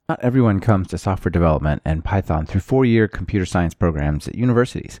Not everyone comes to software development and Python through 4-year computer science programs at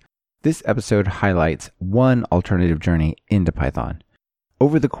universities. This episode highlights one alternative journey into Python.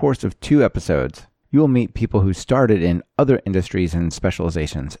 Over the course of 2 episodes, you will meet people who started in other industries and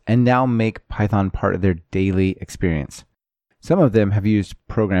specializations and now make Python part of their daily experience. Some of them have used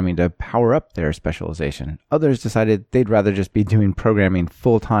programming to power up their specialization. Others decided they'd rather just be doing programming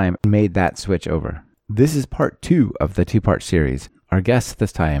full-time and made that switch over. This is part 2 of the 2-part series. Our guests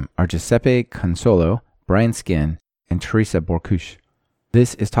this time are Giuseppe Consolo, Brian Skin, and Teresa Borkush.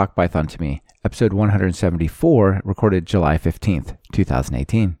 This is Talk Python to Me, episode 174, recorded July 15th,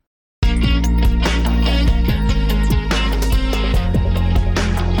 2018.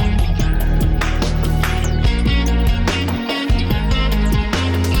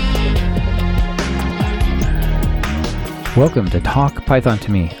 Welcome to Talk Python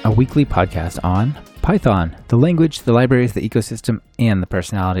to Me, a weekly podcast on Python, the language, the libraries, the ecosystem, and the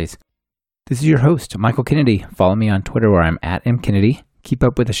personalities. This is your host, Michael Kennedy. Follow me on Twitter where I'm at mkennedy. Keep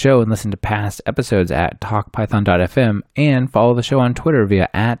up with the show and listen to past episodes at talkpython.fm and follow the show on Twitter via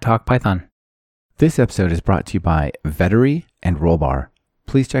 @talkpython. This episode is brought to you by Vettery and Rollbar.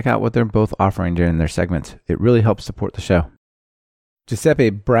 Please check out what they're both offering during their segments. It really helps support the show.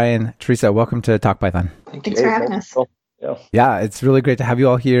 Giuseppe, Brian, Teresa, welcome to Talk Python. Thanks for having us. Yeah, it's really great to have you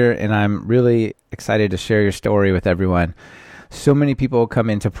all here, and I'm really excited to share your story with everyone. So many people come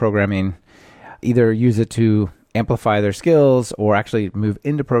into programming, either use it to amplify their skills or actually move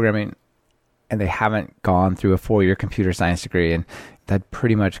into programming, and they haven't gone through a 4-year computer science degree, and that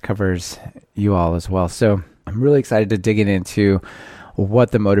pretty much covers you all as well. So I'm really excited to dig into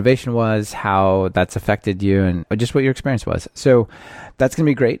what the motivation was, how that's affected you, and just what your experience was. So that's going to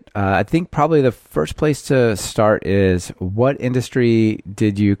be great. I think probably the first place to start is, what industry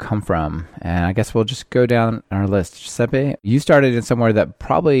did you come from? And I guess we'll just go down our list. Giuseppe, you started in somewhere that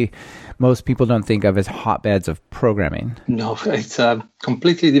probably most people don't think of as hotbeds of programming. No, it's a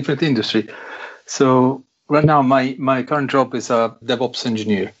completely different industry. So right now, my current job is a DevOps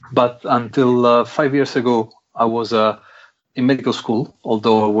engineer. But until 5 years ago, I was in medical school,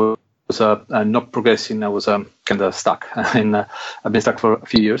 although I was not progressing. I was kind of stuck, and I've been stuck for a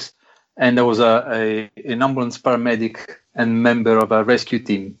few years. And I was an ambulance paramedic and member of a rescue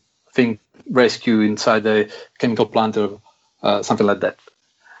team. I think rescue inside a chemical plant or something like that.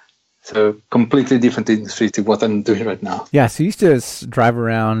 So completely different industry to what I'm doing right now. Yeah, so you used to drive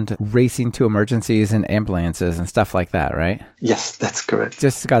around racing to emergencies and ambulances and stuff like that, right? Yes, that's correct.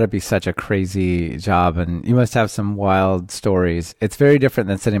 Just got to be such a crazy job, and you must have some wild stories. It's very different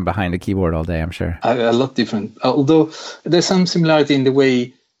than sitting behind a keyboard all day, I'm sure. A lot different. Although there's some similarity in the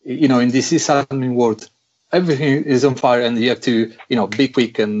way, in this sysadmin world, everything is on fire and you have to, be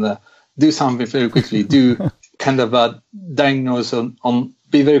quick and do something very quickly, do kind of a diagnose on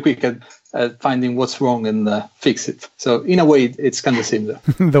be very quick at finding what's wrong and fix it. So in a way, it's kind of similar.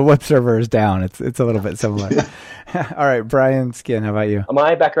 The web server is down. It's a little bit similar. All right, Brian Skin, how about you?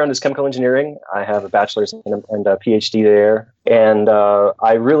 My background is chemical engineering. I have a bachelor's and a PhD there. And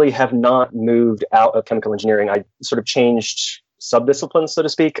I really have not moved out of chemical engineering. I sort of changed subdisciplines, so to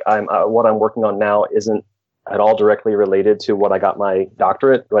speak. What I'm working on now isn't at all directly related to what I got my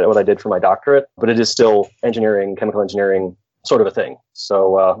doctorate, what I did for my doctorate, but it is still engineering, chemical engineering, sort of a thing.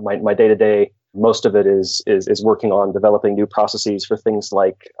 So my day-to-day, most of it is working on developing new processes for things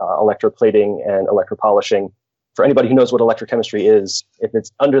like electroplating and electropolishing. For anybody who knows what electrochemistry is, if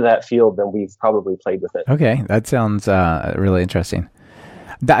it's under that field, then we've probably played with it. Okay, that sounds really interesting.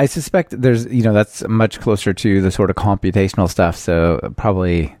 I suspect there's, that's much closer to the sort of computational stuff, so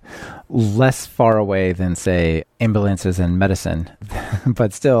probably less far away than, say, ambulances and medicine.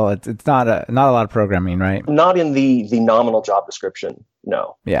 But still, it's not a lot of programming, right? Not in the nominal job description,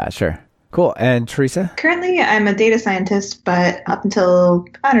 no. Yeah, sure. Cool. And Teresa? Currently, I'm a data scientist, but up until,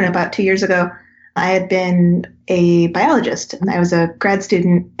 about 2 years ago, I had been a biologist. And I was a grad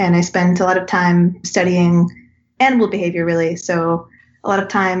student, and I spent a lot of time studying animal behavior, really. So a lot of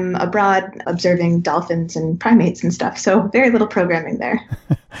time abroad observing dolphins and primates and stuff. So very little programming there.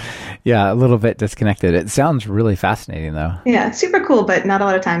 Yeah, a little bit disconnected. It sounds really fascinating, though. Yeah, super cool, but not a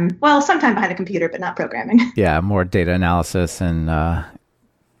lot of time. Well, some time behind a computer, but not programming. Yeah, more data analysis and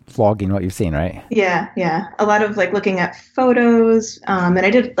logging what you've seen, right? Yeah. A lot of looking at photos. And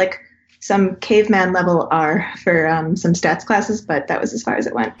I did some caveman level R for some stats classes, but that was as far as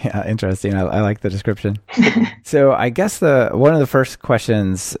it went. Yeah, interesting. I like the description. So I guess one of the first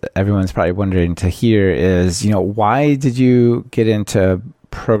questions everyone's probably wondering to hear is, why did you get into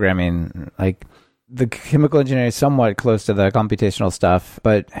programming? the chemical engineering is somewhat close to the computational stuff,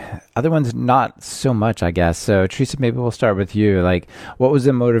 but other ones not so much, I guess. So Teresa, maybe we'll start with you. Like, what was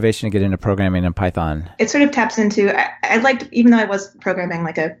the motivation to get into programming in Python? It sort of taps into, I liked, even though I was programming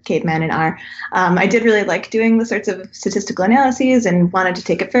like a caveman in R, I did really like doing the sorts of statistical analyses and wanted to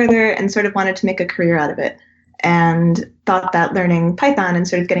take it further and sort of wanted to make a career out of it. And thought that learning Python and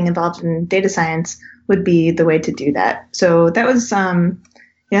sort of getting involved in data science would be the way to do that. So that was, that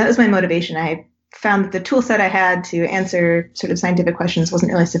was my motivation. I found that the tool set I had to answer sort of scientific questions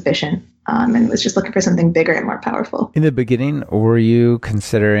wasn't really sufficient, and was just looking for something bigger and more powerful. In the beginning, were you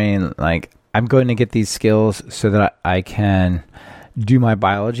considering, like, I'm going to get these skills so that I can do my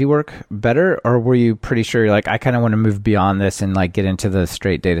biology work better? Or were you pretty sure, like, I kind of want to move beyond this and, like, get into the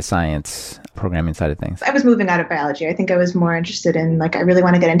straight data science programming side of things? I was moving out of biology. I think I was more interested in, like, I really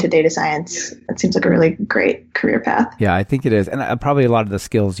want to get into data science. It seems like a really great career path. Yeah, I think it is. And probably a lot of the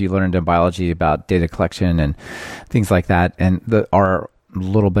skills you learned in biology about data collection and things like that, and our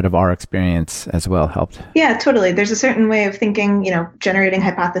little bit of our experience as well helped. Yeah, totally. There's a certain way of thinking, generating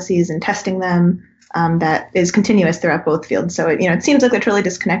hypotheses and testing them that is continuous throughout both fields. So, it seems like they're totally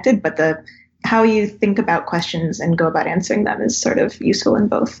disconnected, but how you think about questions and go about answering them is sort of useful in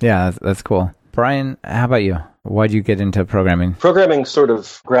both. Yeah, that's cool. Brian, how about you? Why'd you get into programming? Programming sort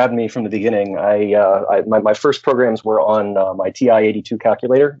of grabbed me from the beginning. My first programs were on my TI-82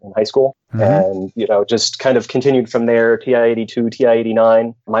 calculator in high school. Mm-hmm. And, just kind of continued from there, TI-82,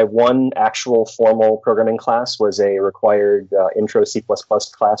 TI-89. My one actual formal programming class was a required intro C++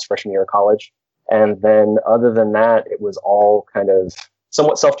 class freshman year of college. And then other than that, it was all kind of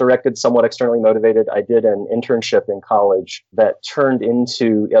somewhat self-directed, somewhat externally motivated. I did an internship in college that turned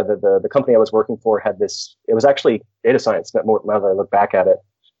into the company I was working for had this. It was actually data science. Now that I look back at it,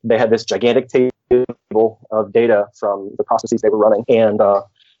 they had this gigantic table of data from the processes they were running. And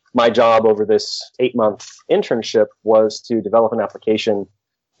my job over this 8-month internship was to develop an application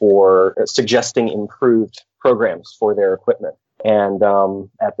for suggesting improved programs for their equipment. And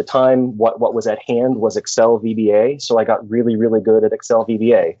at the time, what was at hand was Excel VBA. So I got really, really good at Excel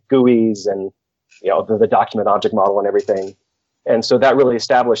VBA, GUIs, and the document object model and everything. And so that really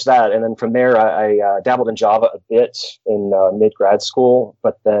established that. And then from there, I dabbled in Java a bit in mid-grad school,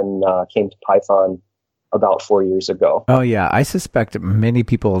 but then came to Python about 4 years ago. Oh, yeah. I suspect many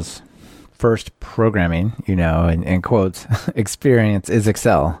people's first programming, in quotes, experience is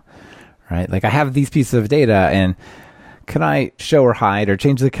Excel, right? Like, I have these pieces of data, and can I show or hide or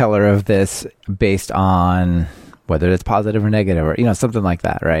change the color of this based on whether it's positive or negative or, something like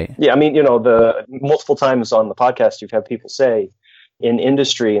that, right? Yeah, I mean, the multiple times on the podcast, you've had people say in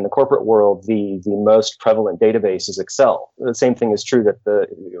industry, in the corporate world, the most prevalent database is Excel. The same thing is true that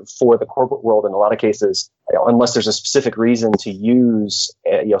for the corporate world, in a lot of cases, unless there's a specific reason to use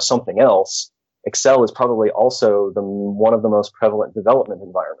something else, Excel is probably also one of the most prevalent development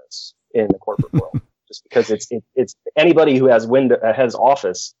environments in the corporate world. Just because it's anybody who has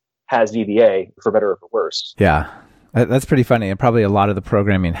Office has VBA, for better or for worse. Yeah, that's pretty funny. And probably a lot of the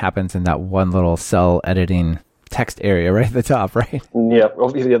programming happens in that one little cell editing text area right at the top, right? Yeah, well,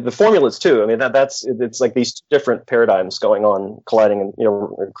 the formulas too. I mean, it's like these different paradigms going on, colliding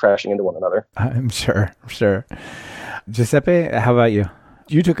and crashing into one another. I'm sure. Giuseppe, how about you?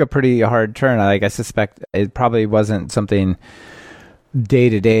 You took a pretty hard turn. I suspect it probably wasn't something day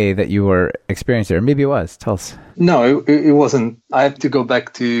to day that you were experiencing, or maybe it was. Tell us. No, it wasn't. I have to go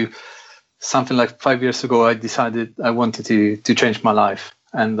back to something like 5 years ago. I decided I wanted to change my life,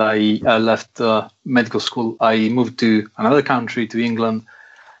 and I left medical school. I moved to another country, to England,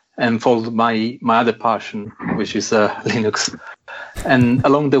 and followed my other passion, which is Linux. And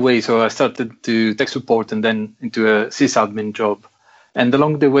along the way, so I started to tech support and then into a sysadmin job. And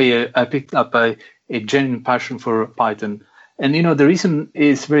along the way, I picked up a genuine passion for Python. And, the reason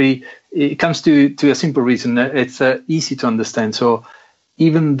is it comes to a simple reason. It's easy to understand. So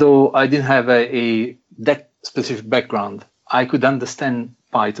even though I didn't have that specific background, I could understand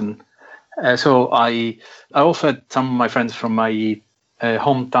Python. So I also had some of my friends from my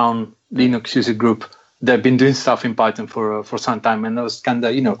hometown Linux user group that have been doing stuff in Python for some time. And I was kind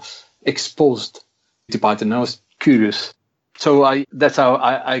of, exposed to Python. I was curious. So that's how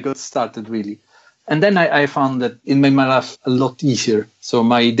I got started, really. And then I found that it made my life a lot easier. So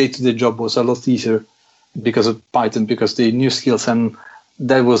my day-to-day job was a lot easier because of Python, because the new skills. And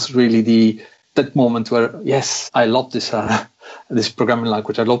that was really that moment where, yes, I love this programming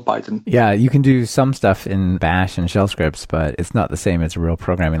language. I love Python. Yeah, you can do some stuff in Bash and shell scripts, but it's not the same as a real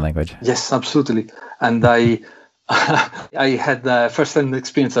programming language. Yes, absolutely. And I had first-hand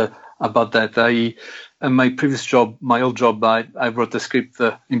experience about that. In my previous job, my old job, I wrote a script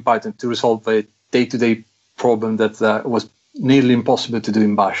in Python to resolve a day-to-day problem that was nearly impossible to do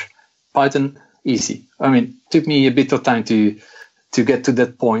in Bash. Python, easy. I mean, it took me a bit of time to get to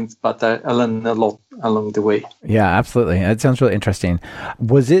that point, but I learned a lot along the way. Yeah, absolutely. That sounds really interesting.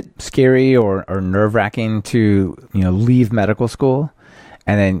 Was it scary or nerve-wracking to, leave medical school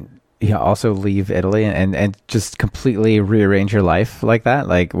and then also leave Italy and just completely rearrange your life like that?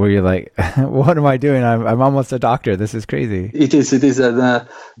 Like, where you're like, what am I doing? I'm almost a doctor. This is crazy. It is.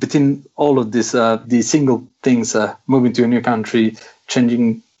 Between all of this, these single things, moving to a new country,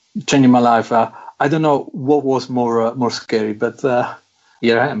 changing my life, I don't know what was more scary, but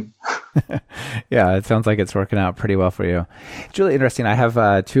here I am. Yeah, it sounds like it's working out pretty well for you. It's really interesting. I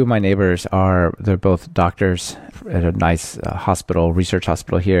have two of my neighbors they're both doctors at a nice research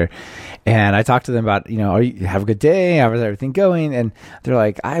hospital here. And I talked to them about, have a good day? How is everything going? And they're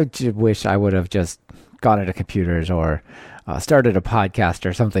like, I just wish I would have just gone into computers or started a podcast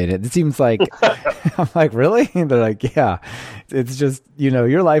or something. It seems like, I'm like, really? And they're like, yeah, it's just,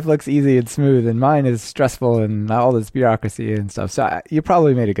 your life looks easy and smooth and mine is stressful and all this bureaucracy and stuff. So you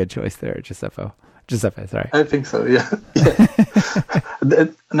probably made a good choice there, Giuseppe, sorry. I think so, yeah.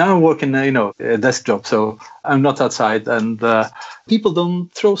 Now I'm working, a desk job, so I'm not outside and people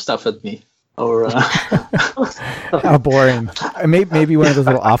don't throw stuff at me. Or how boring. Maybe one of those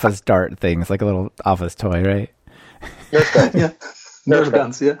little office dart things, like a little office toy, right? Nerf guns. Yeah. Nerf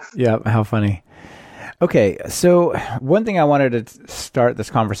guns, yeah. Yeah, how funny. Okay, so one thing I wanted to start this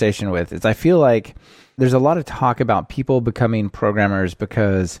conversation with is I feel like there's a lot of talk about people becoming programmers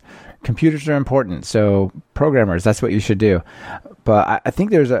because computers are important. So programmers, that's what you should do. But I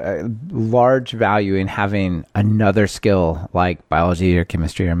think there's a large value in having another skill like biology or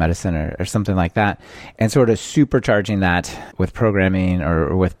chemistry or medicine or something like that, and sort of supercharging that with programming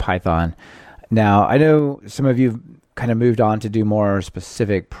or with Python. Now, I know some of you kind of moved on to do more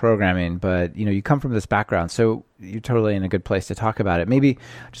specific programming, but you come from this background, so you're totally in a good place to talk about it. Maybe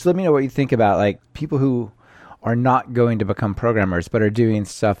just let me know what you think about like people who are not going to become programmers, but are doing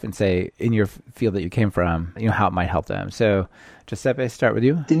stuff and say in your field that you came from, how it might help them. So Giuseppe, start with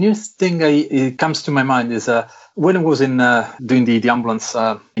you. The new thing it comes to my mind is when I was in doing the ambulance,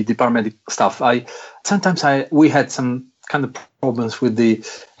 the paramedic stuff, we had some kind of problems with the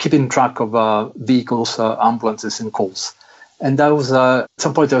keeping track of vehicles, ambulances and calls. And that was at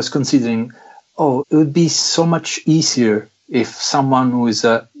some point I was considering, it would be so much easier if someone who is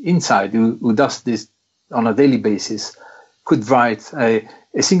inside, who does this on a daily basis, could write a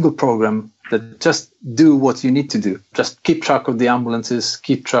single program that just do what you need to do. Just keep track of the ambulances,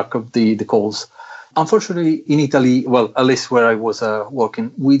 keep track of the calls. Unfortunately, in Italy, well, at least where I was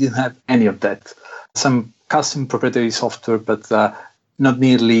working, we didn't have any of that. Some custom proprietary software, but not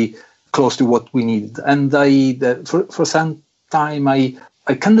nearly close to what we needed. And for some time, I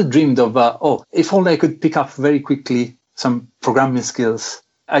kind of dreamed of, if only I could pick up very quickly some programming skills,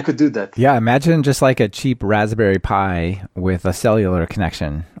 I could do that. Yeah, imagine just like a cheap Raspberry Pi with a cellular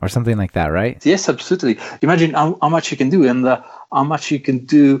connection or something like that, right? Yes, absolutely. Imagine how much you can do and how much you can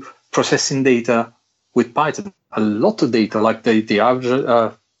do processing data with Python. A lot of data, like the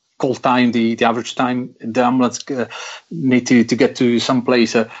average call time, the average time the ambulance need to get to some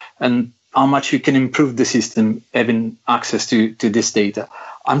place, and how much you can improve the system having access to this data.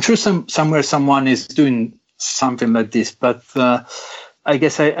 I'm sure somewhere someone is doing something like this, but I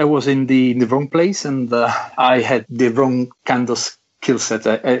guess I was in the wrong place, and I had the wrong kind of skill set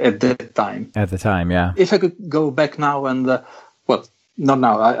at that time. At the time, yeah. If I could go back now and, not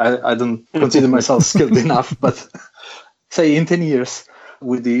now, I don't consider myself skilled enough, but say in 10 years,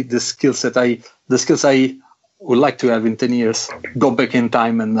 with the skills I would like to have in 10 years, go back in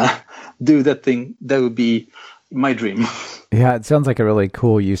time and do that thing, that would be my dream. Yeah, it sounds like a really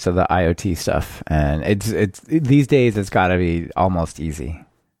cool use of the IoT stuff, and it's these days it's got to be almost easy.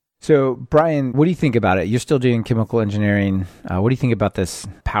 So, Brian, what do you think about it? You're still doing chemical engineering. What do you think about this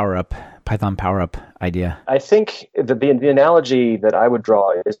Python PowerUp idea? I think the analogy that I would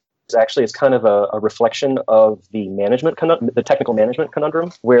draw is actually it's kind of a reflection of the technical management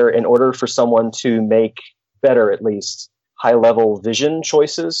conundrum, where in order for someone to make better, at least high-level vision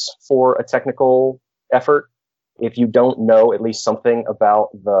choices for a technical effort, if you don't know at least something about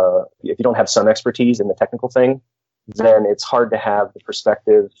if you don't have some expertise in the technical thing, then it's hard to have the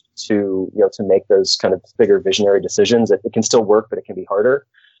perspective to make those kind of bigger visionary decisions. It can still work, but it can be harder.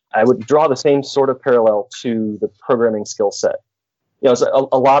 I would draw the same sort of parallel to the programming skill set. So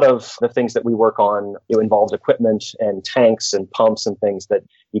a lot of the things that we work on involves equipment and tanks and pumps and things that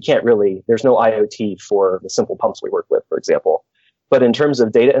you can't really, there's no IoT for the simple pumps we work with, for example. But in terms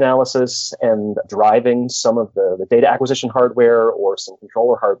of data analysis and driving some of the data acquisition hardware or some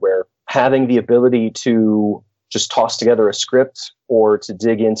controller hardware, having the ability to just toss together a script or to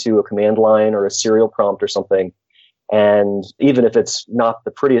dig into a command line or a serial prompt or something, and even if it's not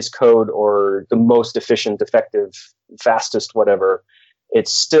the prettiest code or the most efficient, effective, fastest, whatever,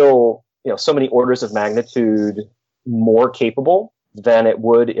 it's still, so many orders of magnitude more capable than it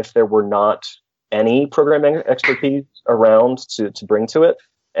would if there were not any programming expertise around to bring to it.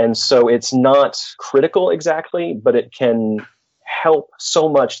 And so it's not critical exactly, but it can help so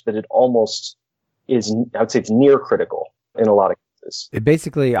much that it almost is, I would say it's near critical in a lot of cases. It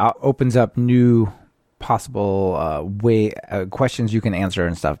basically opens up new possible questions you can answer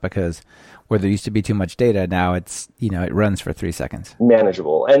and stuff, because where there used to be too much data, now it's, it runs for 3 seconds.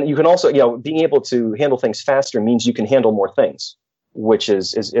 Manageable. And you can also, being able to handle things faster means you can handle more things, which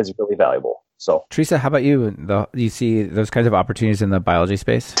is really valuable. So, Teresa, how about you? Do you see those kinds of opportunities in the biology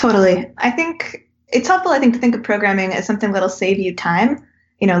space? Totally. I think it's helpful, to think of programming as something that'll save you time.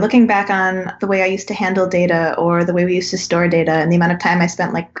 Looking back on the way I used to handle data or the way we used to store data and the amount of time I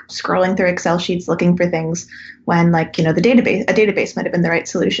spent scrolling through Excel sheets looking for things when a database might have been the right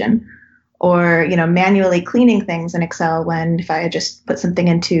solution, or, manually cleaning things in Excel when if I had just put something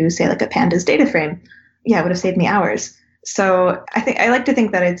into, say, a pandas data frame, it would have saved me hours. So I like to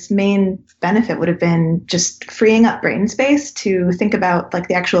think that its main benefit would have been just freeing up brain space to think about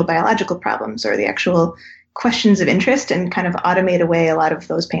the actual biological problems or the actual questions of interest and kind of automate away a lot of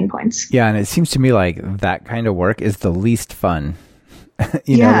those pain points. Yeah, and it seems to me like that kind of work is the least fun.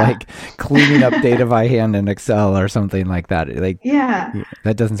 Cleaning up data by hand in Excel or something like that.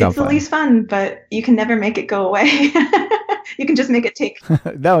 That doesn't sound fun. It's the least fun, but you can never make it go away. You can just make it take...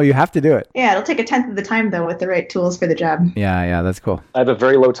 No, you have to do it. Yeah, it'll take a tenth of the time, though, with the right tools for the job. Yeah, that's cool. I have a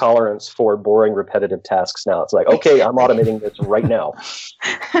very low tolerance for boring, repetitive tasks now. It's okay, I'm automating this right now.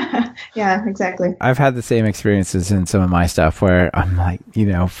 Yeah, exactly. I've had the same experiences in some of my stuff where I'm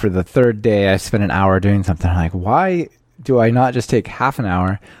for the third day, I spent an hour doing something. I'm like, why do I not just take half an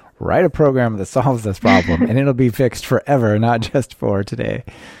hour, write a program that solves this problem, and it'll be fixed forever, not just for today?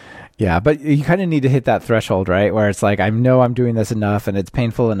 Yeah, but you kind of need to hit that threshold, right? Where it's I know I'm doing this enough and it's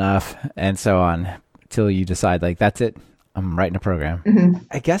painful enough and so on, till you decide that's it, I'm writing a program. Mm-hmm.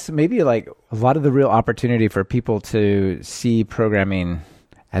 I guess maybe a lot of the real opportunity for people to see programming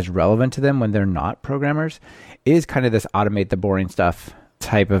as relevant to them when they're not programmers is kind of this automate the boring stuff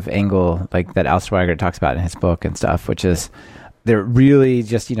type of angle, that Al Sweigert talks about in his book and stuff, which is they're really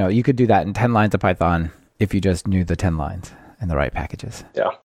just, you could do that in 10 lines of Python if you just knew the 10 lines and the right packages. Yeah.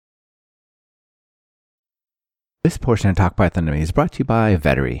 This portion of Talk Python to Me is brought to you by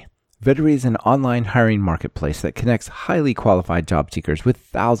Vettery. Vettery is an online hiring marketplace that connects highly qualified job seekers with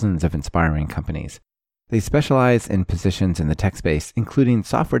thousands of inspiring companies. They specialize in positions in the tech space, including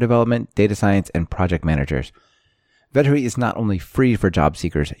software development, data science, and project managers. Vettery is not only free for job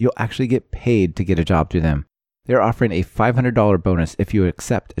seekers, you'll actually get paid to get a job through them. They're offering a $500 bonus if you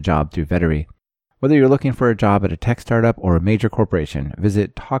accept a job through Vettery. Whether you're looking for a job at a tech startup or a major corporation,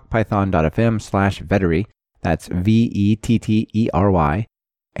 visit talkpython.fm/Vettery. That's VETTERY,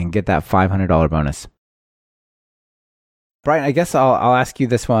 and get that $500 bonus. Brian, I guess I'll ask you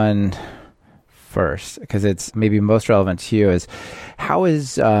this one first, because it's maybe most relevant to you, is how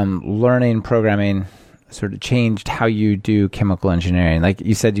is learning programming sort of changed how you do chemical engineering? Like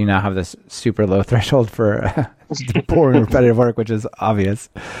you said, you now have this super low threshold for boring repetitive work, which is obvious.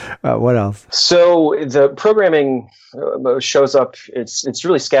 What else? So the programming shows up. It's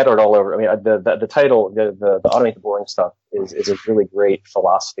really scattered all over. I mean, the title, the automate the boring stuff, is a really great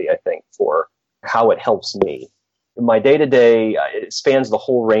philosophy, I think, for how it helps me. My day-to-day, it spans the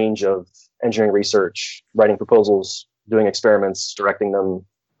whole range of engineering research, writing proposals, doing experiments, directing them,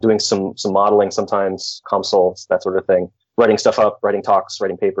 doing some modeling sometimes, consults, that sort of thing, writing stuff up, writing talks,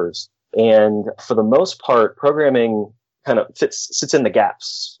 writing papers. And for the most part, programming kind of sits in the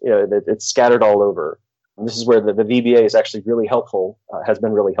gaps. It's scattered all over. And this is where the VBA is actually really helpful, has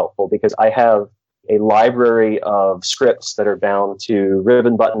been really helpful, because I have a library of scripts that are bound to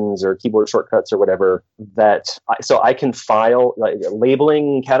ribbon buttons or keyboard shortcuts or whatever so I can file, like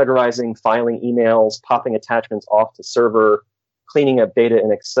labeling, categorizing, filing emails, popping attachments off to server, cleaning up data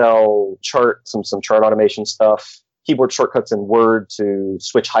in Excel, some chart automation stuff, keyboard shortcuts in Word to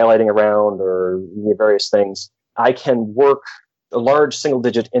switch highlighting around or various things. I can work a large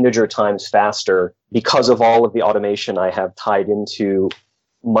single-digit integer times faster because of all of the automation I have tied into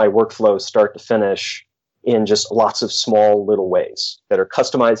my workflow start to finish in just lots of small little ways that are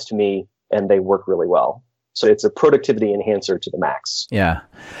customized to me, and they work really well. So it's a productivity enhancer to the max. Yeah.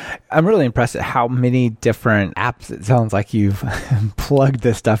 I'm really impressed at how many different apps it sounds like you've plugged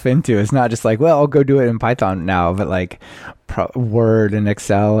this stuff into. It's not just like, well, I'll go do it in Python now, but like Word and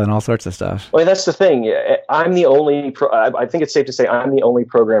Excel and all sorts of stuff. Well, that's the thing. I'm the only, I think it's safe to say I'm the only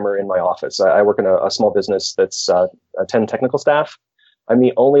programmer in my office. I work in a small business that's 10 technical staff. I'm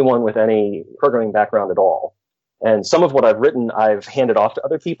the only one with any programming background at all. And some of what I've written, I've handed off to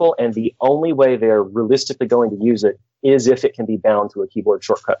other people. And the only way they're realistically going to use it is if it can be bound to a keyboard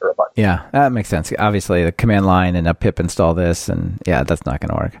shortcut or a button. Yeah, that makes sense. Obviously, the command line and a pip install this, and yeah, that's not going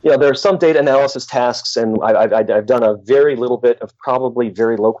to work. Yeah, there are some data analysis tasks, and I've done a very little bit of probably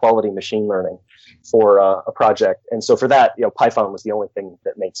very low quality machine learning for a project. And so for that, Python was the only thing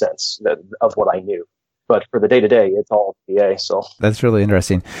that made sense of what I knew. But for the day-to-day, it's all VA. So that's really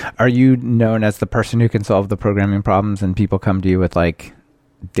interesting. Are you known as the person who can solve the programming problems and people come to you with like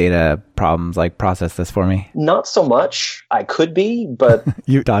data problems, like process this for me? Not so much. I could be, but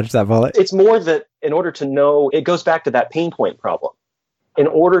you dodged that bullet. It's more that in order to know, it goes back to that pain point problem. In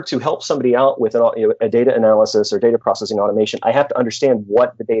order to help somebody out with a data analysis or data processing automation, I have to understand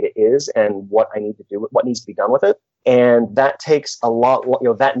what the data is and what I need to do, what needs to be done with it. And that takes a lot,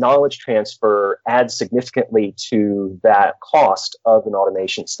 that knowledge transfer adds significantly to that cost of an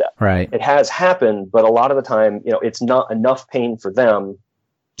automation step. Right. It has happened, but a lot of the time, it's not enough pain for them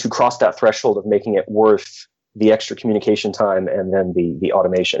to cross that threshold of making it worth the extra communication time and then the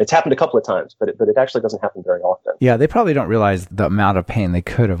automation. It's happened a couple of times, but it actually doesn't happen very often. Yeah, they probably don't realize the amount of pain they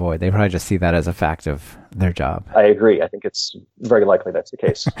could avoid. They probably just see that as a fact of their job. I agree. I think it's very likely that's the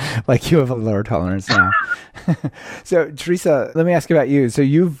case. Like you have a lower tolerance now. So, Teresa, let me ask you about you. So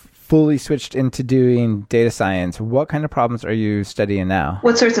you've fully switched into doing data science. What kind of problems are you studying now?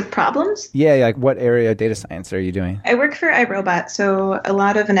 What sorts of problems? Yeah, like what area of data science are you doing? I work for iRobot, so a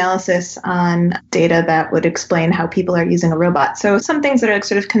lot of analysis on data that would explain how people are using a robot. So some things that are like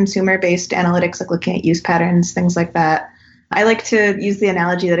sort of consumer-based analytics, like looking at use patterns, things like that. I like to use the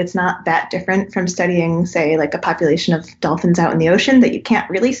analogy that it's not that different from studying, say, like a population of dolphins out in the ocean that you can't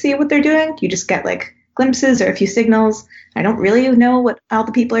really see what they're doing. You just get like glimpses or a few signals. I don't really know what all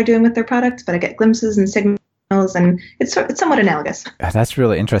the people are doing with their products, but I get glimpses and signals, and it's somewhat analogous. That's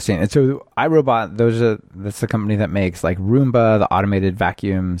really interesting. And so iRobot, that's the company that makes like Roomba, the automated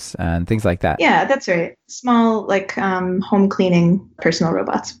vacuums, and things like that. Yeah, that's right. Small, like home cleaning personal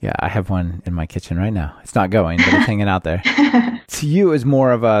robots. Yeah, I have one in my kitchen right now. It's not going, but it's hanging out there. To you, is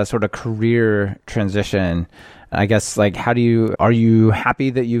more of a sort of career transition. I guess, like, are you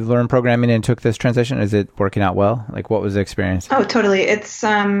happy that you've learned programming and took this transition? Is it working out well? Like, what was the experience? Oh, totally. It's,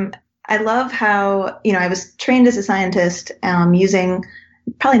 I love how, I was trained as a scientist, using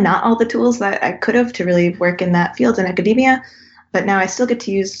probably not all the tools that I could have to really work in that field in academia. But now I still get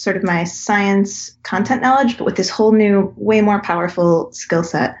to use sort of my science content knowledge, but with this whole new, way more powerful skill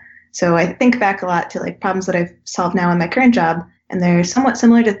set. So I think back a lot to like problems that I've solved now in my current job. And they're somewhat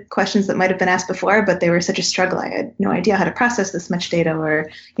similar to questions that might have been asked before, but they were such a struggle. I had no idea how to process this much data or,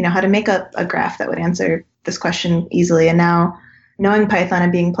 how to make a graph that would answer this question easily. And now knowing Python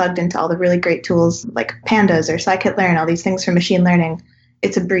and being plugged into all the really great tools like Pandas or scikit-learn, all these things for machine learning,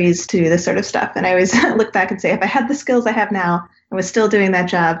 it's a breeze to do this sort of stuff. And I always look back and say, if I had the skills I have now and was still doing that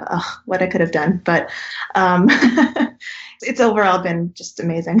job, what I could have done. But it's overall been just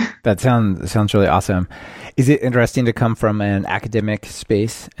amazing. That sounds really awesome. Is it interesting to come from an academic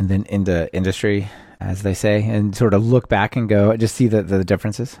space and then into industry, as they say, and sort of look back and go, just see the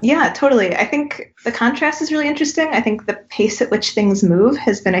differences? Yeah, totally. I think the contrast is really interesting. I think the pace at which things move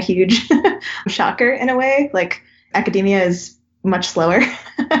has been a huge shocker in a way. Like academia is much slower,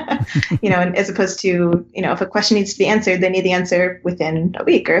 and as opposed to, if a question needs to be answered, they need the answer within a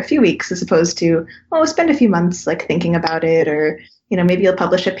week or a few weeks, as opposed to, spend a few months like thinking about it, or, maybe you'll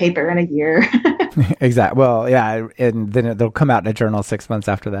publish a paper in a year. Exactly. Well, yeah. And then they'll come out in a journal 6 months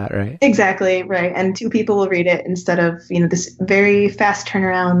after that, right? Exactly. Right. And 2 people will read it instead of, this very fast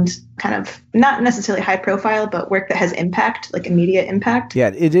turnaround, kind of not necessarily high profile, but work that has impact, like immediate impact.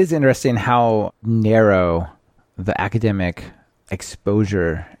 Yeah. It is interesting how narrow the academic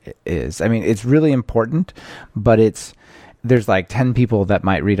exposure is. I mean, it's really important, but there's like 10 people that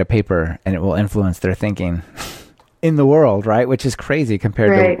might read a paper and it will influence their thinking in the world, right? Which is crazy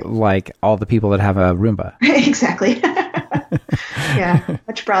compared to like all the people that have a Roomba. Exactly. Yeah,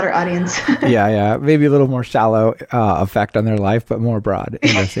 much broader audience. Yeah. Maybe a little more shallow effect on their life, but more broad.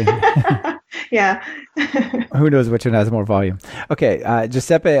 Interesting. Yeah. Who knows which one has more volume? Okay,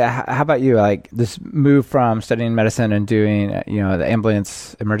 Giuseppe, how about you? Like this move from studying medicine and doing, the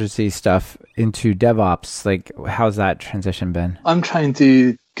ambulance emergency stuff into DevOps, like how's that transition been? I'm trying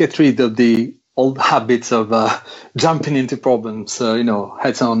to get rid of the old habits of jumping into problems,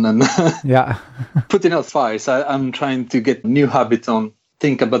 heads on and Yeah. putting out fires. I'm trying to get new habits on.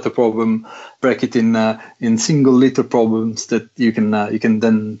 Think about the problem, break it in single little problems that you can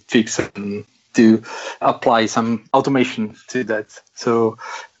then fix and to apply some automation to that. So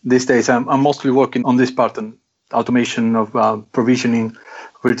these days I'm mostly working on this part and automation of provisioning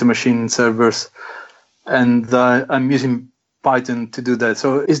virtual machine servers, and I'm using Python to do that.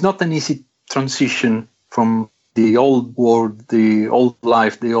 So it's not an easy transition from the old world, the old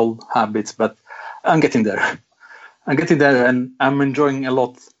life, the old habits, but I'm getting there. And I'm enjoying a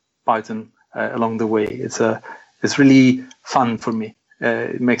lot Python along the way. It's really fun for me.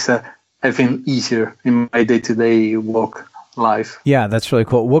 It makes everything easier in my day-to-day work life. Yeah, that's really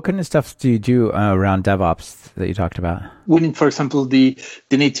cool. What kind of stuff do you do around DevOps that you talked about? We need, for example, the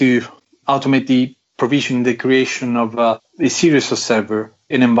need to automate the provision, the creation of a series of server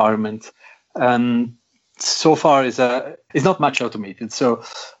in environment. And so far it's not much automated. So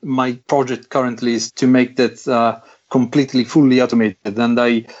my project currently is to make that completely fully automated.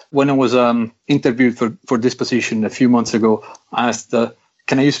 And when I was interviewed for this position a few months ago, I asked,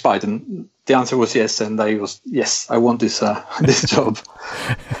 can I use Python? The answer was yes, and yes, I want this this job.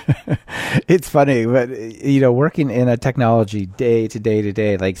 It's funny, but working in a technology day to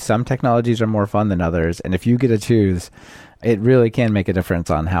day, like some technologies are more fun than others, and if you get to choose, it really can make a difference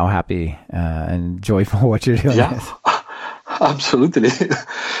on how happy and joyful what you're doing is. Absolutely.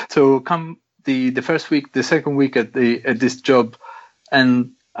 So come the first week, the second week at this job,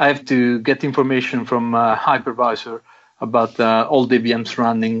 and I have to get information from a hypervisor about all the VMs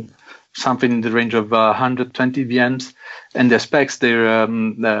running, something in the range of 120 VMs, and the specs, their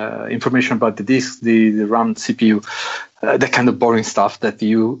information about the disk, the RAM, CPU, the kind of boring stuff that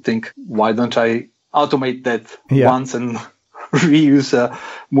you think, why don't I automate that once and reuse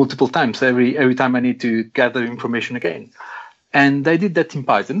multiple times every time I need to gather information again. And I did that in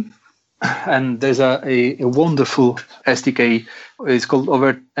Python. And there's a wonderful SDK. It's called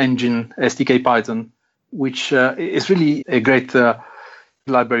Overt Engine SDK Python, which is really a great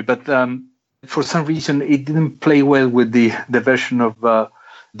library. But for some reason, it didn't play well with the version of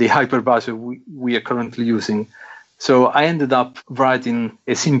the hypervisor we are currently using. So I ended up writing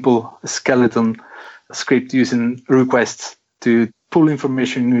a simple skeleton script using requests to pull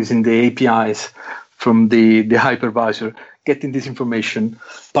information using the APIs from the hypervisor, getting this information,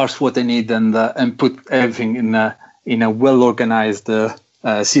 parse what I need, and put everything in a well-organized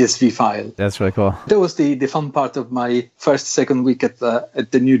CSV file. That's really cool. That was the fun part of my second week at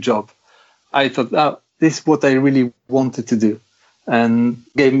the new job. I thought, this is what I really wanted to do, and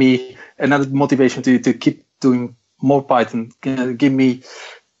gave me another motivation to keep doing more Python, give me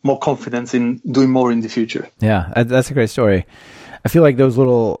more confidence in doing more in the future. Yeah, that's a great story. I feel like those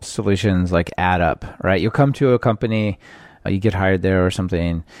little solutions like add up, right? You'll come to a company, you get hired there or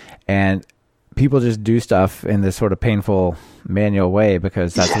something, and people just do stuff in this sort of painful manual way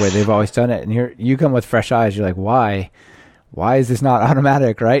because that's the way they've always done it. And you come with fresh eyes. You're like, why is this not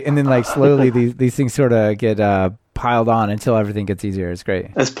automatic, right? And then like slowly these things sort of get piled on until everything gets easier. It's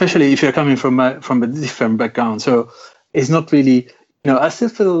great. Especially if you're coming from a different background. So it's not really, I still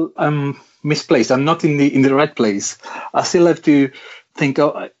feel I'm misplaced. I'm not in the right place. I still have to think,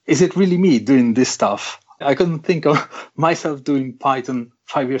 is it really me doing this stuff? I couldn't think of myself doing Python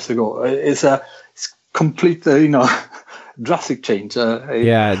 5 years ago. It's complete, drastic change.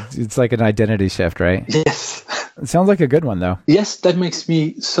 It's like an identity shift, right? Yes. It sounds like a good one, though. Yes, that makes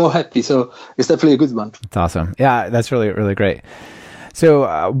me so happy. So it's definitely a good one. It's awesome. Yeah, that's really, really great.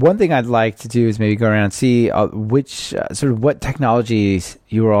 So one thing I'd like to do is maybe go around and see which what technologies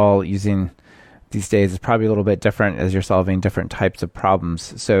you're all using these days. Is probably a little bit different as you're solving different types of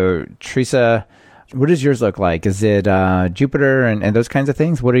problems. So Teresa, what does yours look like? Is it Jupyter and those kinds of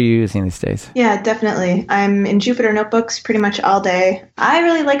things? What are you using these days? Yeah, definitely. I'm in Jupyter Notebooks pretty much all day. I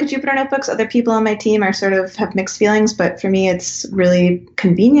really like Jupyter Notebooks. Other people on my team are sort of have mixed feelings, but for me, it's really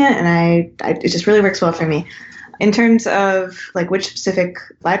convenient and it just really works well for me. In terms of like which specific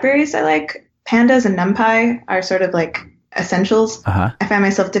libraries I like, Pandas and NumPy are sort of like essentials. Uh-huh. I find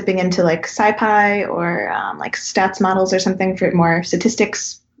myself dipping into like SciPy or like stats models or something for more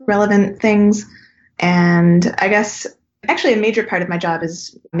statistics relevant things. And I guess actually a major part of my job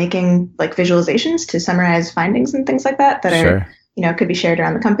is making like visualizations to summarize findings and things like that Sure. are, could be shared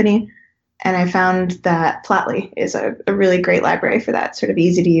around the company. And I found that Plotly is a really great library for that, sort of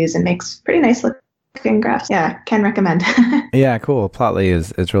easy to use and makes pretty nice looking graphs. Yeah, can recommend. Yeah, cool. Plotly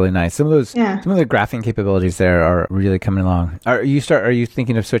is really nice. Some of the graphing capabilities there are really coming along. Are you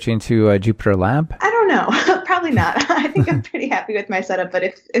thinking of switching to Jupyter Lab? I don't know. Probably Probably not. I think I'm pretty happy with my setup, but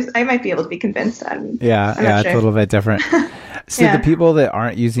if I might be able to be convinced. I'm not sure. It's a little bit different. So the people that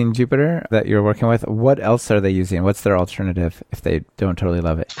aren't using Jupyter that you're working with, what else are they using? What's their alternative if they don't totally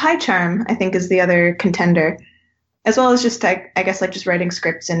love it? PyCharm, I think, is the other contender, as well as just, I guess, like just writing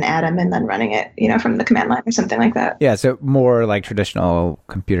scripts in Atom and then running it, from the command line or something like that. Yeah, so more like traditional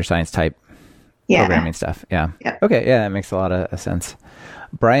computer science type programming stuff. Yeah. Yep. Okay, yeah, that makes a lot of sense.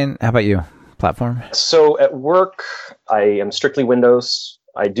 Brian, how about you? Platform? So at work, I am strictly Windows.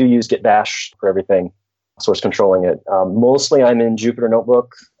 I do use Git Bash for everything, source controlling it. Mostly I'm in Jupyter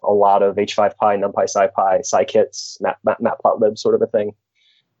Notebook, a lot of H5Py, NumPy, SciPy, scikits, Matplotlib sort of a thing.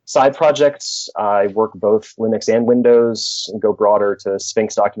 Side projects, I work both Linux and Windows and go broader to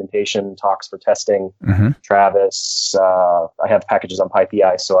Sphinx documentation, talks for testing, Travis. I have packages on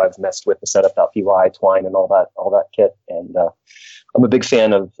PyPI, so I've messed with the setup.py, Twine, and all that kit. And I'm a big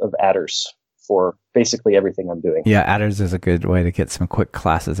fan of adders for basically everything I'm doing. Yeah, adders is a good way to get some quick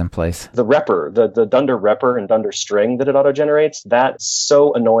classes in place. The repr, the Dunder repr and Dunder string that it auto-generates, that's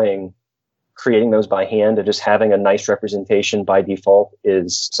so annoying. Creating those by hand and just having a nice representation by default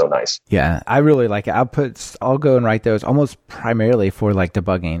is so nice. Yeah, I really like it. I'll go and write those almost primarily for like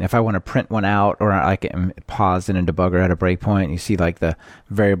debugging. If I want to print one out or I can pause in a debugger at a breakpoint, you see like the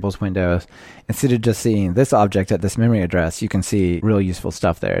variables windows. Instead of just seeing this object at this memory address, you can see real useful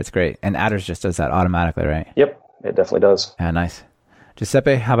stuff there. It's great. And adders just does that automatically, right? Yep, it definitely does. Yeah, nice.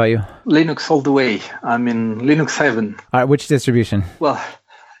 Giuseppe, how about you? Linux all the way. I'm in Linux 7. All right, which distribution? Well,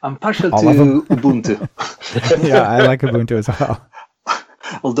 I'm partial All to Ubuntu. Yeah, I like Ubuntu as well.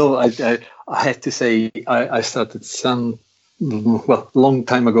 Although I have to say I started long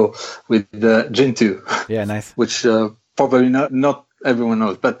time ago with Gentoo. Yeah, nice. Which probably not everyone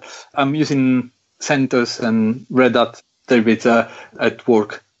knows, but I'm using CentOS and Red Hat a little bit at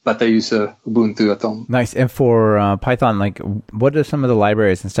work. But I use Ubuntu at home. Nice. And for Python, like, what are some of the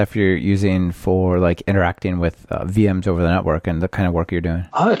libraries and stuff you're using for like interacting with VMs over the network and the kind of work you're doing?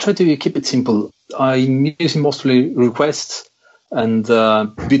 I try to keep it simple. I'm using mostly requests and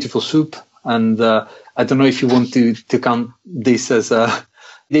Beautiful Soup. And I don't know if you want to count this as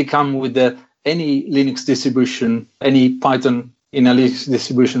they come with any Linux distribution, any Python in a Linux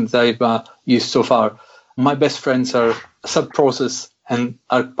distribution that I've used so far. My best friends are Subprocess and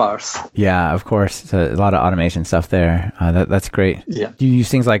ArcParse. Yeah, of course. So a lot of automation stuff there. That's great. Yeah. Do you use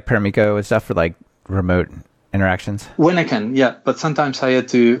things like Paramiko and stuff for like remote interactions? When I can, yeah. But sometimes I had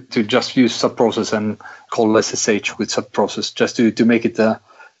to just use Subprocess and call SSH with Subprocess just to make it the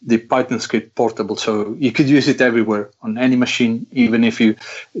Python script portable. So you could use it everywhere on any machine, even if you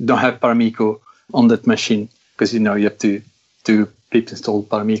don't have Paramiko on that machine, because you have to pip install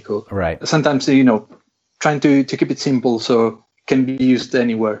Paramiko. Right. Sometimes, trying to keep it simple so can be used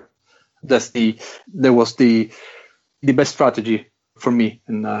anywhere. That was the best strategy for me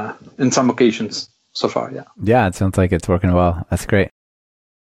in some occasions so far. Yeah. Yeah, it sounds like it's working well. That's great.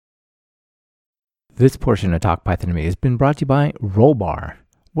 This portion of Talk Python to Me has been brought to you by Rollbar.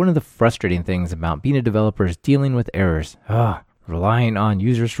 One of the frustrating things about being a developer is dealing with errors. Relying on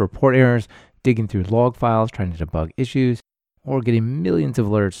users to report errors, digging through log files, trying to debug issues, or getting millions of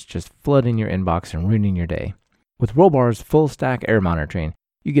alerts just flooding your inbox and ruining your day. With Rollbar's full stack error monitoring,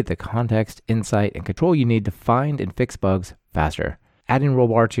 you get the context, insight, and control you need to find and fix bugs faster. Adding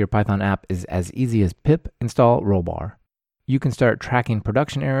Rollbar to your Python app is as easy as pip install Rollbar. You can start tracking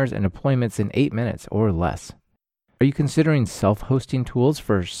production errors and deployments in 8 minutes or less. Are you considering self-hosting tools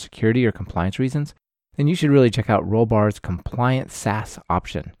for security or compliance reasons? Then you should really check out Rollbar's Compliant SaaS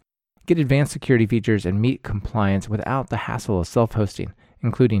option. Get advanced security features and meet compliance without the hassle of self-hosting,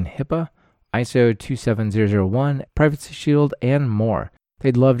 including HIPAA, ISO 27001, Privacy Shield, and more.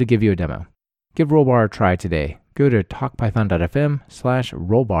 They'd love to give you a demo. Give Rollbar a try today. Go to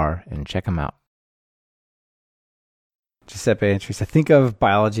talkpython.fm/Rollbar and check them out. Giuseppe and Teresa, think of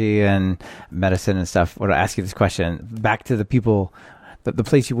biology and medicine and stuff. I want to ask you this question. Back to the people, the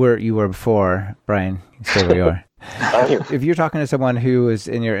place you were before, Brian, you stay where you are. If you're talking to someone who is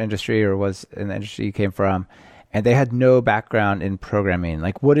in your industry or was in the industry you came from, and they had no background in programming,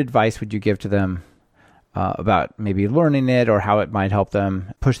 like what advice would you give to them about maybe learning it or how it might help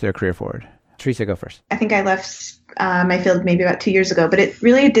them push their career forward? Teresa, go first. I think I left my field maybe about 2 years ago, but it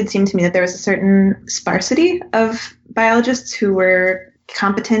really did seem to me that there was a certain sparsity of biologists who were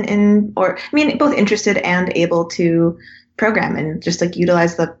competent both interested and able to program and just like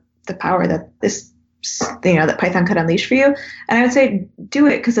utilize the power that that Python could unleash for you. And I would say do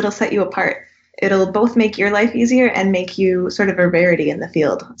it because it'll set you apart. It'll both make your life easier and make you sort of a rarity in the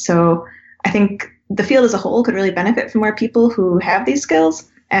field. So I think the field as a whole could really benefit from more people who have these skills.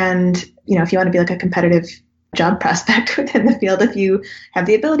 And, if you want to be like a competitive job prospect within the field if you have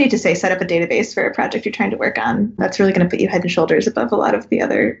the ability to, say, set up a database for a project you're trying to work on. That's really going to put you head and shoulders above a lot of the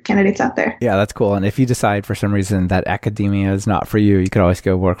other candidates out there. Yeah, that's cool. And if you decide for some reason that academia is not for you, you could always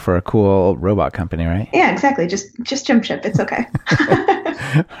go work for a cool robot company, right? Yeah, exactly. Just jump ship. It's okay.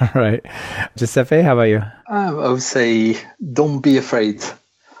 All right. Giuseppe, how about you? I would say don't be afraid.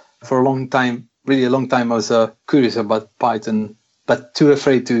 For a long time, really a long time, I was curious about Python, but too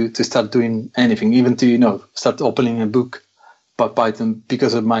afraid to start doing anything, even to, start opening a book about Python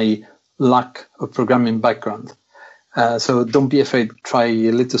because of my lack of programming background. So don't be afraid. Try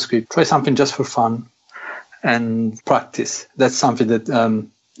a little script. Try something just for fun and practice. That's something that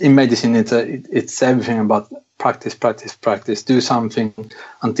in medicine, it's everything about practice. Do something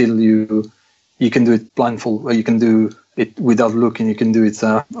until you can do it blindfold, or you can do it without looking. You can do it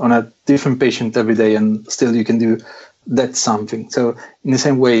on a different patient every day, and still you can do that something. So in the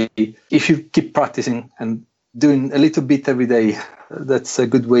same way, if you keep practicing and doing a little bit every day, that's a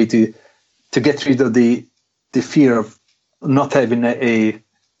good way to get rid of the fear of not having a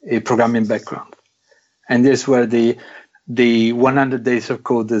programming background. And this is where the 100 days of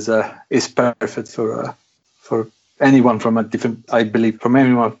code is perfect for anyone from a different, I believe, from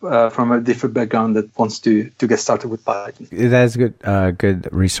anyone from a different background that wants to get started with Python. That is a good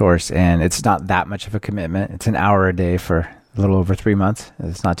resource, and it's not that much of a commitment. It's an hour a day for a little over 3 months.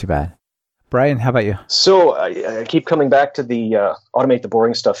 It's not too bad. Brian, how about you? So I keep coming back to the automate the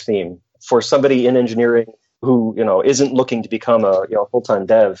boring stuff theme. For somebody in engineering who isn't looking to become a full-time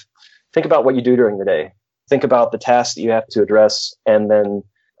dev, think about what you do during the day. Think about the tasks that you have to address, and then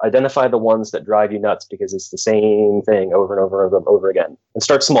identify the ones that drive you nuts because it's the same thing over and over again. And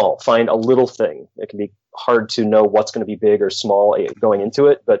start small. Find a little thing. It can be hard to know what's going to be big or small going into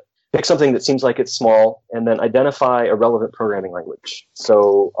it, but pick something that seems like it's small, and then identify a relevant programming language.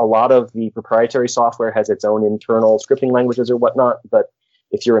 So a lot of the proprietary software has its own internal scripting languages or whatnot, but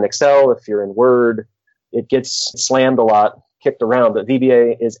if you're in Excel, if you're in Word, it gets slammed a lot, kicked around. But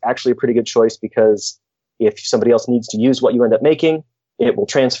VBA is actually a pretty good choice because if somebody else needs to use what you end up making, it will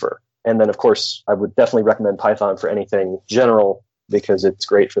transfer. And then, of course, I would definitely recommend Python for anything general because it's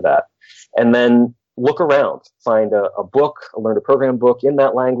great for that. And then look around. Find a book, a learn to program book in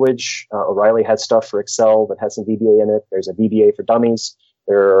that language. O'Reilly has stuff for Excel that has some VBA in it. There's a VBA for dummies.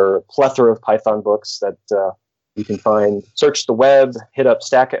 There are a plethora of Python books that you can find. Search the web, hit up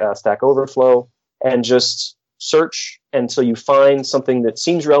Stack Overflow, and just search until you find something that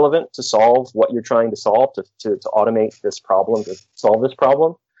seems relevant to solve what you're trying to solve, to automate this problem, to solve this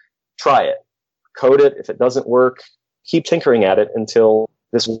problem. Try it. Code it. If it doesn't work, keep tinkering at it until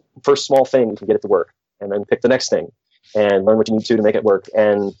this first small thing, you can get it to work. And then pick the next thing and learn what you need to make it work.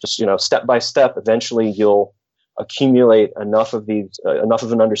 And just, step by step, eventually you'll accumulate enough of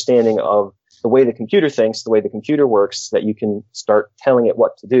an understanding of the way the computer thinks, the way the computer works, that you can start telling it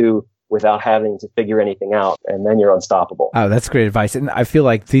what to do without having to figure anything out, and then you're unstoppable. Oh, that's great advice. And I feel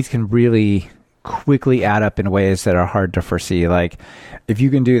like these can really quickly add up in ways that are hard to foresee. Like if you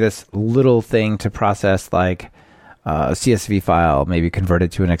can do this little thing to process like a CSV file, maybe convert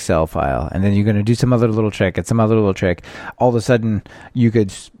it to an Excel file, and then you're going to do some other little trick and some other little trick, all of a sudden you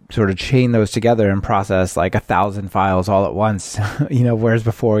could sort of chain those together and process like 1,000 files all at once, whereas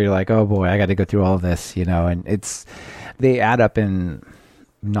before you're like, oh boy, I got to go through all of this, and they add up in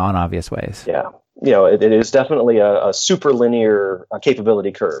non-obvious ways. Yeah. It is definitely a super linear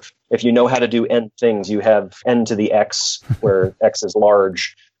capability curve. If you know how to do n things, you have n to the x, where x is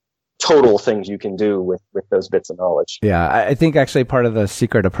large, total things you can do with those bits of knowledge. Yeah. I think actually part of the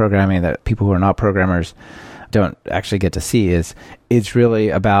secret of programming that people who are not programmers don't actually get to see is it's really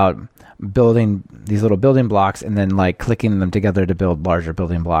about building these little building blocks and then like clicking them together to build larger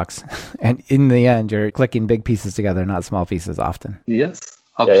building blocks. And in the end, you're clicking big pieces together, not small pieces often. Yes.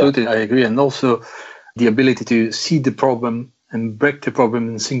 Absolutely, yeah. I agree. And also the ability to see the problem and break the problem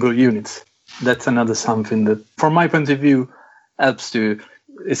in single units. That's another something that, from my point of view, helps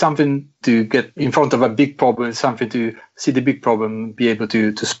it's something to get in front of a big problem. It's something to see the big problem, be able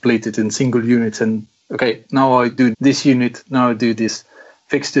to split it in single units. And, okay, now I do this unit, now I do this,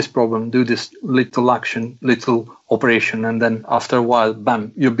 fix this problem, do this little action, little operation. And then after a while,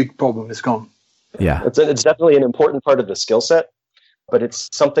 bam, your big problem is gone. Yeah. It's definitely an important part of the skill set. But it's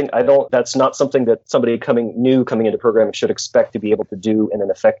something that's not something that somebody coming into programming should expect to be able to do in an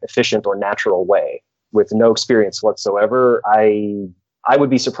efficient or natural way with no experience whatsoever. I would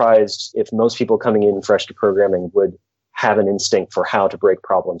be surprised if most people coming in fresh to programming would have an instinct for how to break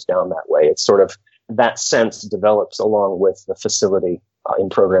problems down that way. It's sort of that sense develops along with the facility in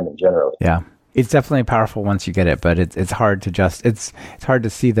programming generally. Yeah. It's definitely powerful once you get it, but it's hard to it's hard to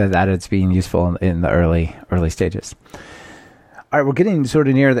see that it's being useful in the early stages. All right, we're getting sort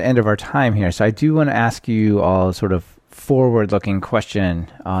of near the end of our time here, so I do want to ask you all sort of forward-looking question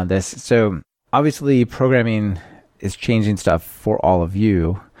on this. So obviously, programming is changing stuff for all of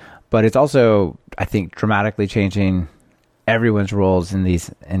you, but it's also, I think, dramatically changing everyone's roles in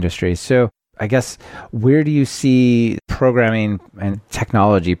these industries. So I guess, where do you see programming and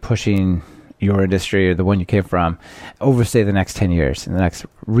technology pushing your industry, or the one you came from, over, say, the next 10 years, in the next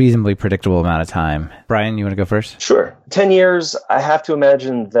reasonably predictable amount of time? Brian, you want to go first? Sure. 10 years, I have to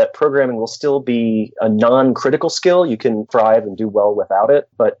imagine that programming will still be a non-critical skill. You can thrive and do well without it.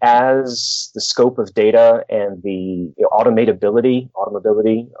 But as the scope of data and the automatability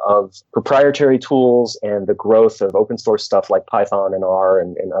of proprietary tools and the growth of open source stuff like Python and R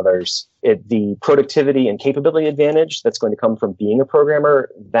and others, the productivity and capability advantage that's going to come from being a programmer,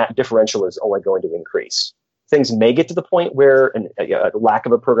 that differential is only going to increase. Things may get to the point where a lack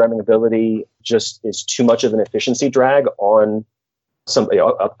of a programming ability just is too much of an efficiency drag on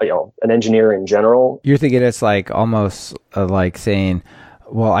an engineer in general. You're thinking it's like almost like saying,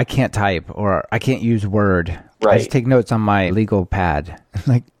 well, I can't type, or I can't use Word. Right. I just take notes on my legal pad.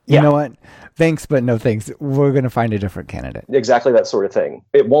 Like, you know what? Thanks, but no thanks. We're going to find a different candidate. Exactly that sort of thing.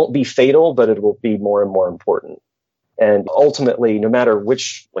 It won't be fatal, but it will be more and more important. And ultimately, no matter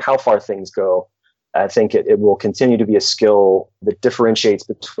how far things go, I think it will continue to be a skill that differentiates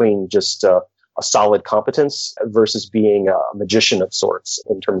between just a solid competence versus being a magician of sorts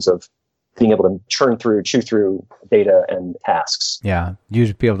in terms of being able to chew through data and tasks. Yeah, you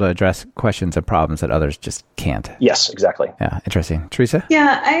should be able to address questions and problems that others just can't. Yes, exactly. Yeah, interesting. Teresa?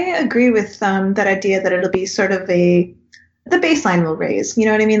 Yeah, I agree with that idea that it'll be sort of the baseline will raise. You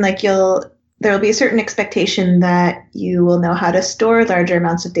know what I mean? Like there will be a certain expectation that you will know how to store larger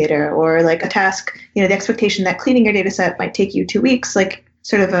amounts of data, or like a task, the expectation that cleaning your data set might take you 2 weeks, like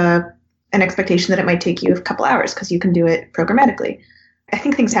sort of an expectation that it might take you a couple hours because you can do it programmatically. I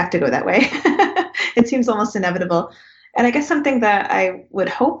think things have to go that way. It seems almost inevitable. And I guess something that I would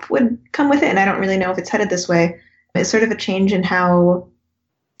hope would come with it, and I don't really know if it's headed this way, is sort of a change in how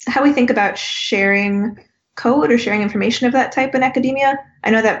we think about sharing code or sharing information of that type in academia. I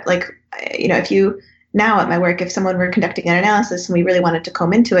know that, now at my work, if someone were conducting an analysis and we really wanted to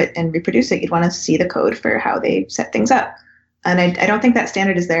comb into it and reproduce it, you'd want to see the code for how they set things up. And I don't think that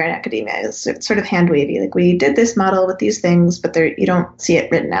standard is there in academia. It's sort of hand-wavy. Like, we did this model with these things, but you don't see it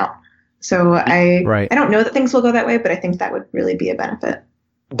written out. So I don't know that things will go that way, but I think that would really be a benefit.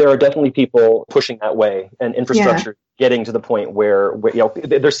 There are definitely people pushing that way, and infrastructure getting to the point where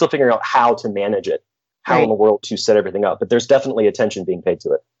they're still figuring out how to manage it, how in the world to set everything up. But there's definitely attention being paid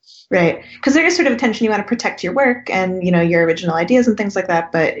to it. Right. Because there is sort of attention. You want to protect your work and, your original ideas and things like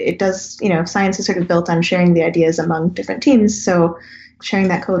that. But it does, science is sort of built on sharing the ideas among different teams. So sharing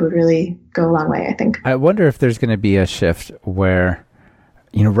that code would really go a long way, I think. I wonder if there's going to be a shift where,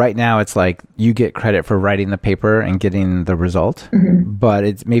 right now it's like you get credit for writing the paper and getting the result. Mm-hmm. But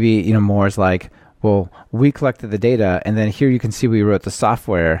it's maybe, more is like, well, we collected the data and then here you can see we wrote the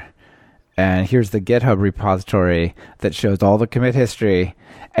software. And here's the GitHub repository that shows all the commit history.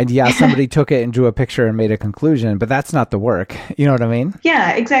 And somebody took it and drew a picture and made a conclusion, but that's not the work. You know what I mean?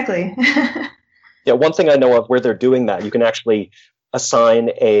 Yeah, exactly. Yeah, one thing I know of where they're doing that, you can actually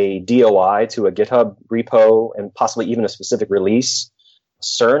assign a DOI to a GitHub repo and possibly even a specific release.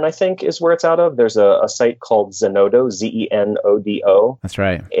 CERN, I think, is where it's out of. There's a site called Zenodo, Zenodo. That's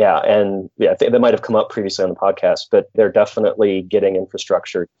right. Yeah, and I think that might have come up previously on the podcast, but they're definitely getting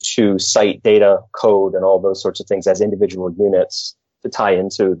infrastructure to cite data, code, and all those sorts of things as individual units to tie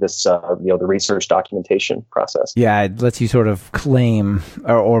into this, the research documentation process. Yeah, it lets you sort of claim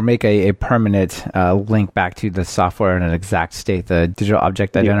or make a permanent link back to the software in an exact state, the digital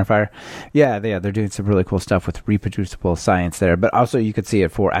object identifier. Yeah, they're doing some really cool stuff with reproducible science there, but also you could see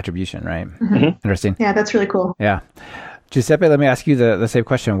it for attribution, right? Mm-hmm. Interesting. Yeah, that's really cool. Yeah. Giuseppe, let me ask you the same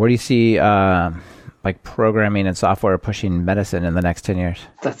question. Where do you see programming and software pushing medicine in the next 10 years?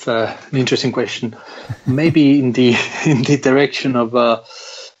 That's an interesting question. Maybe in the direction of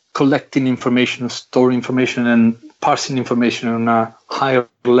collecting information, storing information, and parsing information on a higher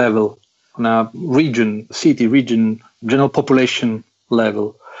level, on a city region, general population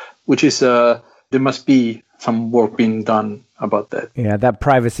level, which is there must be some work being done about that. Yeah, that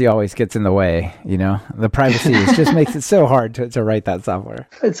privacy always gets in the way, The privacy just makes it so hard to write that software.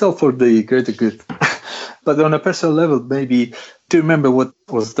 It's all for the greater good. But on a personal level, maybe, do you remember what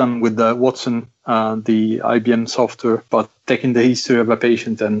was done with the Watson, the IBM software, about taking the history of a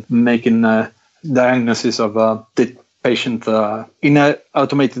patient and making a diagnosis of did patient in an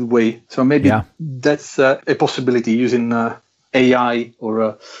automated way. So maybe that's a possibility using AI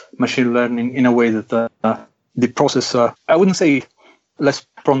or machine learning in a way that the process, I wouldn't say less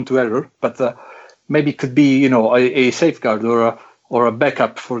prone to error, but maybe could be, a safeguard or a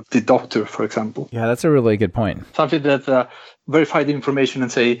backup for the doctor, for example. Yeah, that's a really good point. Something that verify the information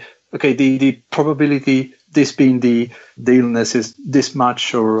and say, okay, the probability this being the illness is this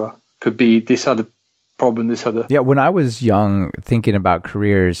much, or could be this other problem, this other. Yeah, when I was young, thinking about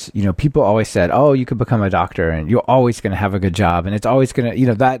careers, people always said, oh, you could become a doctor and you're always going to have a good job. And it's always going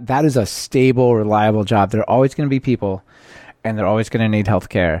to, that is a stable, reliable job. There are always going to be people and they're always going to need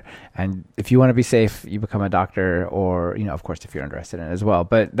healthcare. And if you want to be safe, you become a doctor, or, of course, if you're interested in it as well.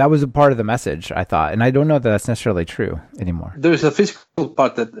 But that was a part of the message, I thought. And I don't know that that's necessarily true anymore. There's a physical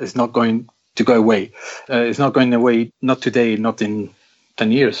part that is not going to go away. It's not going away, not today, not in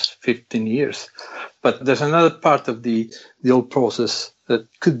 10 years, 15 years. But there's another part of the whole process that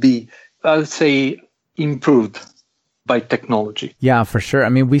could be, I would say, improved by technology. Yeah, for sure. I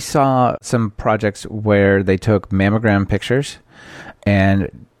mean, we saw some projects where they took mammogram pictures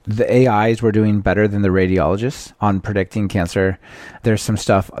and the AIs were doing better than the radiologists on predicting cancer. There's some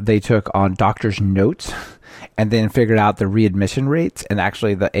stuff they took on doctors' notes and then figured out the readmission rates, and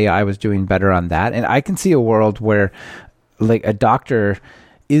actually the AI was doing better on that. And I can see a world where like a doctor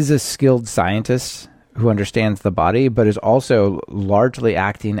is a skilled scientist who understands the body, but is also largely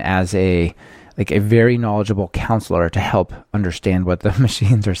acting as a very knowledgeable counselor to help understand what the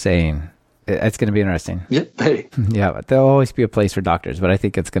machines are saying. It's going to be interesting. Yeah, there'll always be a place for doctors, but I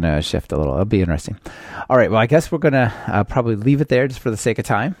think it's going to shift a little. It'll be interesting. All right, well, I guess we're going to probably leave it there just for the sake of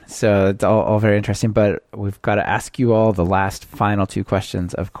time. So it's all very interesting, but we've got to ask you all the last final two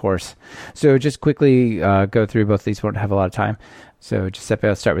questions, of course. So just quickly go through both of these. We won't have a lot of time. So Giuseppe,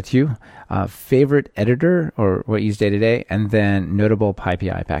 I'll start with you. Favorite editor or what you use day to day, and then notable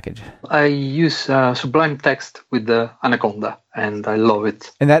PyPI package. I use Sublime Text with the Anaconda, and I love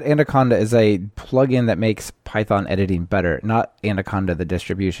it. And that Anaconda is a plugin that makes Python editing better, not Anaconda, the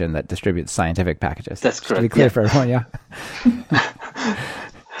distribution that distributes scientific packages. That's correct. To be clear for everyone, yeah.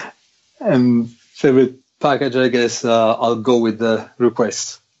 Favorite package, I guess I'll go with the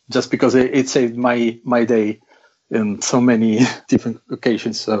Request, just because it saved my day in so many different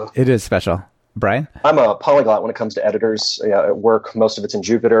occasions. So it is special. Brian? I'm a polyglot when it comes to editors. At work, most of it's in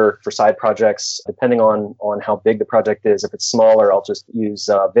Jupyter. For side projects, depending on how big the project is, if it's smaller, I'll just use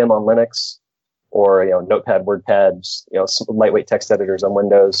Vim on Linux, or Notepad, WordPad, some lightweight text editors on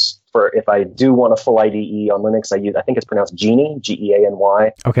Windows. For if I do want a full IDE on Linux, I think it's pronounced Geany,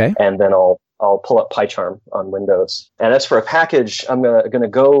 Geany. Okay. And then I'll pull up PyCharm on Windows. And as for a package, I'm gonna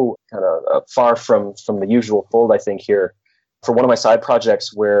go kind of far from the usual fold, I think, here. For one of my side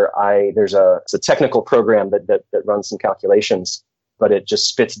projects where it's a technical program that runs some calculations, but it just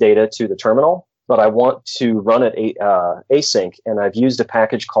spits data to the terminal. But I want to run it async, and I've used a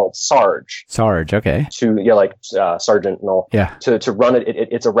package called Sarge. Sarge, okay. Sergeant and all. Yeah. To run it,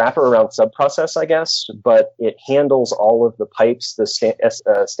 it's a wrapper around subprocess, I guess, but it handles all of the pipes, the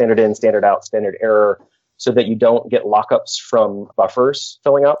standard in, standard out, standard error, so that you don't get lockups from buffers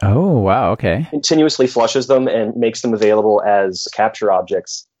filling up. Oh, wow, okay. Continuously flushes them and makes them available as capture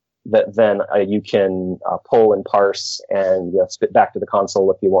objects that then you can pull and parse and spit back to the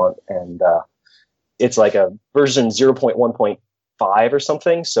console if you want. And it's like a version 0.1.5 or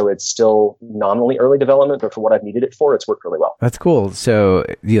something, so it's still nominally early development, but for what I've needed it for, it's worked really well. That's cool. So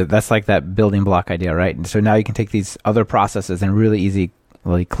that's like that building block idea, right? And so now you can take these other processes and really easily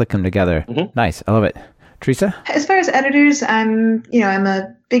click them together. Mm-hmm. Nice. I love it. Teresa? As far as editors, I'm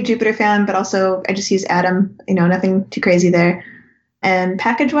a big Jupyter fan, but also I just use Atom, nothing too crazy there. And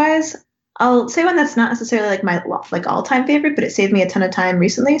package-wise, I'll say one that's not necessarily my all-time favorite, but it saved me a ton of time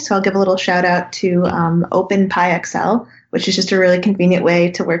recently. So I'll give a little shout out to OpenPyXL, which is just a really convenient way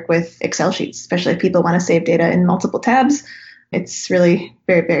to work with Excel sheets, especially if people want to save data in multiple tabs. It's really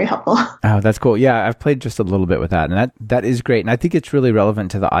very, very helpful. Oh, that's cool. Yeah, I've played just a little bit with that, and that is great. And I think it's really relevant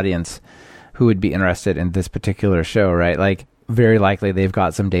to the audience who would be interested in this particular show, right? Very likely they've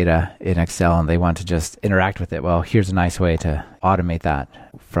got some data in Excel and they want to just interact with it. Well, here's a nice way to automate that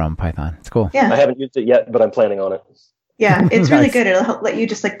from Python. It's cool. Yeah. I haven't used it yet, but I'm planning on it. Yeah, it's really good. It'll let you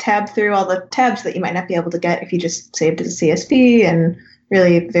just tab through all the tabs that you might not be able to get if you just saved as a CSV, and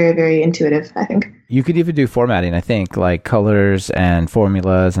really very, very intuitive, I think. You could even do formatting, I think, like colors and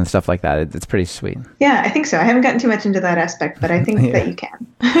formulas and stuff like that. It's pretty sweet. Yeah, I think so. I haven't gotten too much into that aspect, but I think that you can.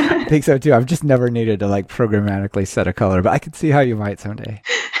 I think so too. I've just never needed to programmatically set a color, but I could see how you might someday.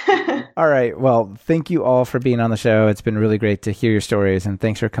 All All right. Well, thank you all for being on the show. It's been really great to hear your stories, and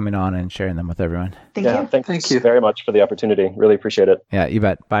thanks for coming on and sharing them with everyone. Thank you. Thank you very much for the opportunity. Really appreciate it. Yeah, you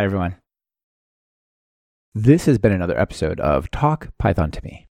bet. Bye, everyone. This has been another episode of Talk Python to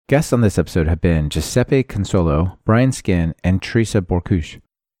Me. Guests on this episode have been Giuseppe Consolo, Brian Skin, and Teresa Borkush.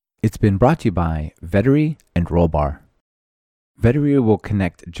 It's been brought to you by Vettery and Rollbar. Vettery will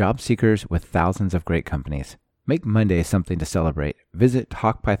connect job seekers with thousands of great companies. Make Monday something to celebrate. Visit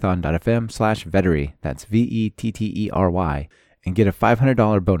talkpython.fm/Vettery, that's Vettery, and get a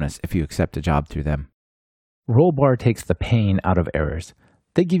 $500 bonus if you accept a job through them. Rollbar takes the pain out of errors.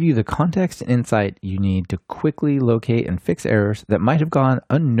 They give you the context and insight you need to quickly locate and fix errors that might have gone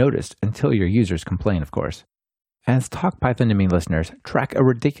unnoticed until your users complain, of course. As Talk Python to Me listeners, track a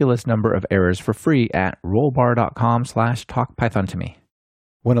ridiculous number of errors for free at rollbar.com/talkpython-to-me.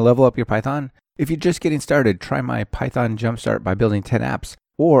 Want to level up your Python? If you're just getting started, try my Python Jumpstart by Building 10 Apps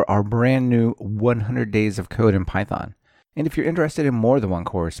or our brand new 100 Days of Code in Python. And if you're interested in more than one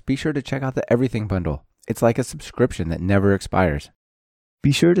course, be sure to check out the Everything Bundle. It's like a subscription that never expires.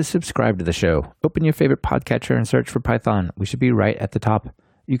 Be sure to subscribe to the show. Open your favorite podcatcher and search for Python. We should be right at the top.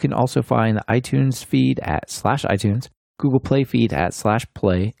 You can also find the iTunes feed at /iTunes, Google Play feed at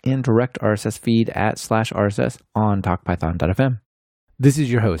 /play, and direct RSS feed at /RSS on talkpython.fm. This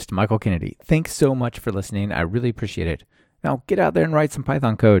is your host, Michael Kennedy. Thanks so much for listening. I really appreciate it. Now get out there and write some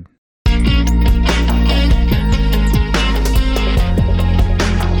Python code.